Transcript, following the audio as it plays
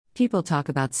People talk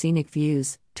about scenic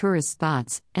views, tourist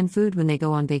spots, and food when they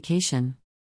go on vacation.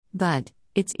 But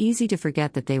it's easy to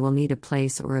forget that they will need a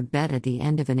place or a bed at the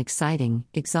end of an exciting,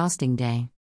 exhausting day.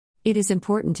 It is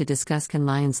important to discuss Cannes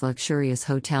Lions luxurious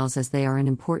hotels as they are an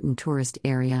important tourist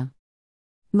area.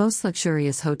 Most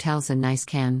luxurious hotels in Nice,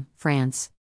 Cannes,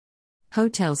 France.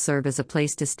 Hotels serve as a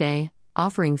place to stay,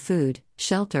 offering food,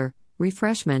 shelter,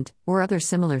 refreshment, or other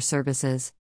similar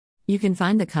services. You can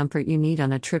find the comfort you need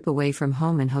on a trip away from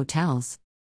home in hotels.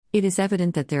 It is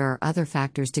evident that there are other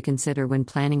factors to consider when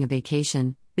planning a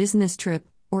vacation, business trip,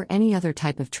 or any other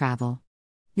type of travel.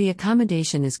 The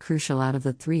accommodation is crucial out of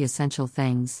the three essential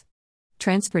things.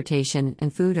 Transportation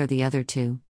and food are the other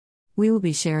two. We will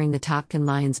be sharing the top Cannes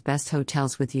Lions best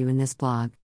hotels with you in this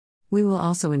blog. We will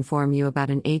also inform you about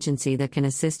an agency that can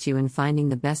assist you in finding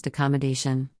the best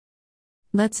accommodation.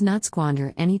 Let's not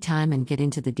squander any time and get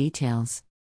into the details.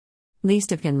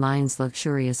 List of Cannes Lions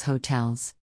luxurious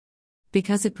hotels.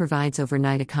 Because it provides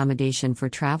overnight accommodation for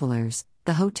travelers,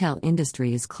 the hotel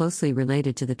industry is closely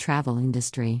related to the travel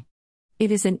industry.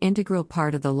 It is an integral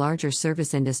part of the larger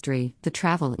service industry, the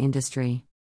travel industry.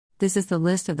 This is the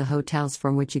list of the hotels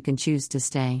from which you can choose to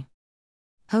stay.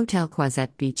 Hotel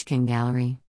Croisette Beach Cannes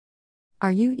Gallery.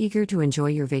 Are you eager to enjoy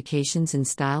your vacations in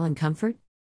style and comfort?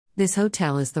 This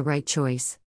hotel is the right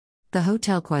choice. The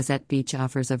Hotel Croisette Beach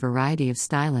offers a variety of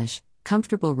stylish,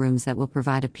 comfortable rooms that will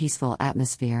provide a peaceful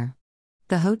atmosphere.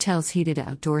 The hotel's heated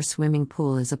outdoor swimming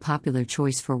pool is a popular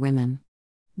choice for women.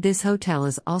 This hotel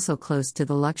is also close to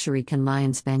the luxury Cannes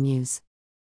Lions venues.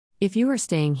 If you are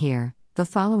staying here, the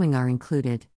following are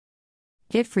included.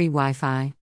 Get free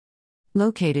Wi-Fi.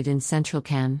 Located in central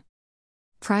Cannes.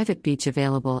 Private beach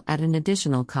available at an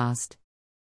additional cost.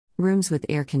 Rooms with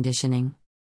air conditioning.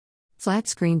 Flat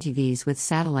screen TVs with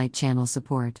satellite channel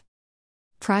support.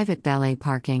 Private valet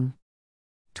parking.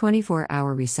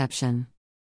 24-hour reception.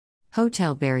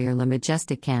 Hotel Barrière Le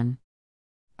Majestic Cannes.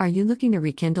 Are you looking to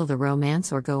rekindle the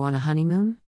romance or go on a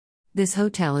honeymoon? This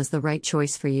hotel is the right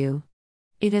choice for you.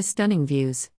 It has stunning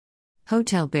views.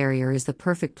 Hotel Barrière is the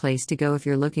perfect place to go if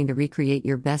you're looking to recreate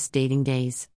your best dating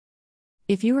days.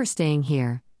 If you are staying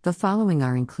here, the following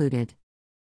are included.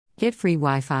 Get free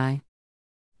Wi-Fi.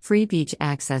 Free beach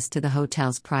access to the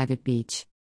hotel's private beach.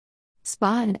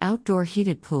 Spa and outdoor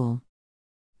heated pool.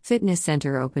 Fitness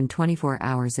center open 24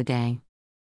 hours a day.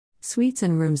 Suites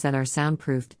and rooms that are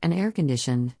soundproofed and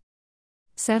air-conditioned.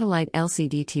 Satellite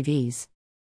LCD TVs.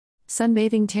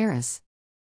 Sunbathing terrace.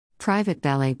 Private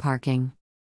valet parking.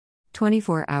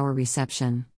 24-hour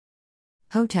reception.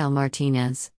 Hotel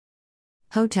Martinez.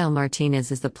 Hotel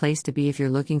Martinez is the place to be if you're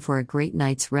looking for a great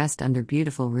night's rest under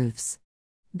beautiful roofs.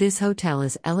 This hotel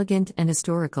is elegant and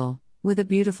historical, with a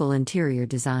beautiful interior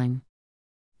design.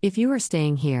 If you are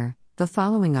staying here, the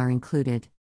following are included.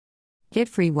 Get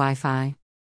free Wi-Fi.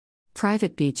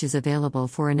 Private beach is available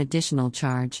for an additional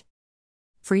charge.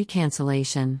 Free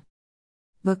cancellation.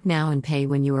 Book now and pay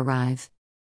when you arrive.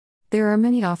 There are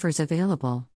many offers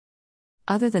available.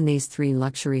 Other than these three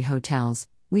luxury hotels,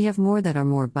 we have more that are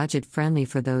more budget-friendly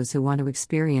for those who want to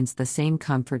experience the same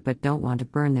comfort but don't want to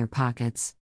burn their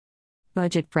pockets.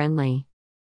 Budget-friendly.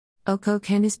 Oko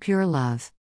Cannes is pure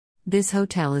love. This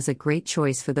hotel is a great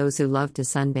choice for those who love to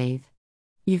sunbathe.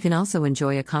 You can also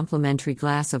enjoy a complimentary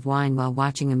glass of wine while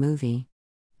watching a movie.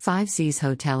 Five Seas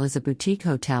Hotel is a boutique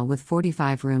hotel with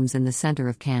 45 rooms in the center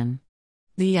of Cannes.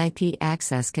 VIP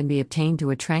access can be obtained to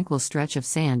a tranquil stretch of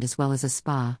sand as well as a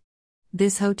spa.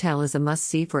 This hotel is a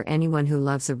must-see for anyone who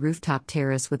loves a rooftop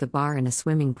terrace with a bar and a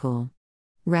swimming pool.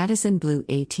 Radisson Blu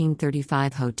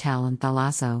 1835 Hotel in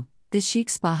Thalasso. This chic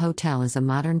spa hotel is a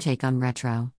modern take on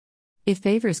retro. It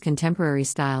favors contemporary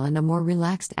style and a more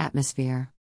relaxed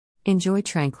atmosphere. Enjoy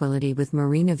tranquility with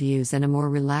marina views and a more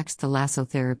relaxed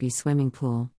thalassotherapy swimming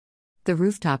pool. The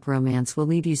rooftop romance will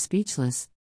leave you speechless.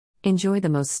 Enjoy the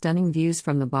most stunning views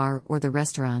from the bar or the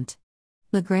restaurant.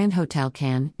 Le Grand Hotel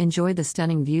Cannes. Enjoy the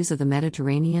stunning views of the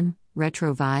Mediterranean,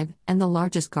 retro vibe, and the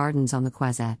largest gardens on the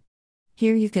Croisette.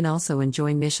 Here you can also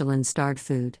enjoy Michelin-starred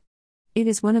food. It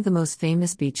is one of the most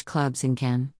famous beach clubs in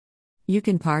Cannes. You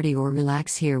can party or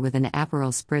relax here with an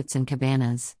Aperol Spritz and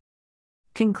cabanas.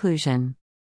 Conclusion.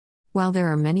 While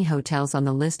there are many hotels on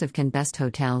the list of Cannes Best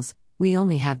Hotels, we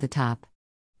only have the top.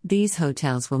 These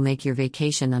hotels will make your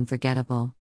vacation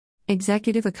unforgettable.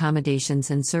 Executive Accommodations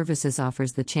and Services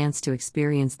offers the chance to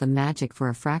experience the magic for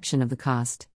a fraction of the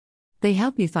cost. They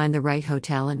help you find the right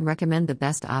hotel and recommend the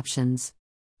best options.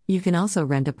 You can also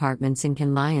rent apartments in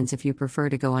Cannes Lions if you prefer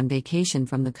to go on vacation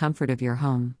from the comfort of your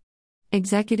home.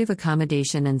 Executive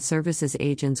Accommodation and Services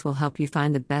agents will help you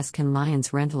find the best Cannes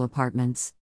Lions rental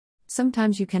apartments.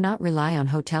 Sometimes you cannot rely on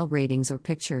hotel ratings or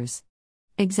pictures.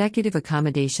 Executive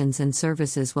Accommodations and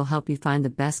Services will help you find the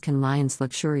best Cannes Lions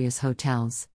luxurious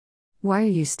hotels. Why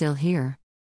are you still here?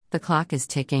 The clock is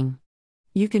ticking.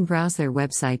 You can browse their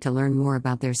website to learn more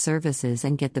about their services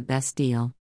and get the best deal.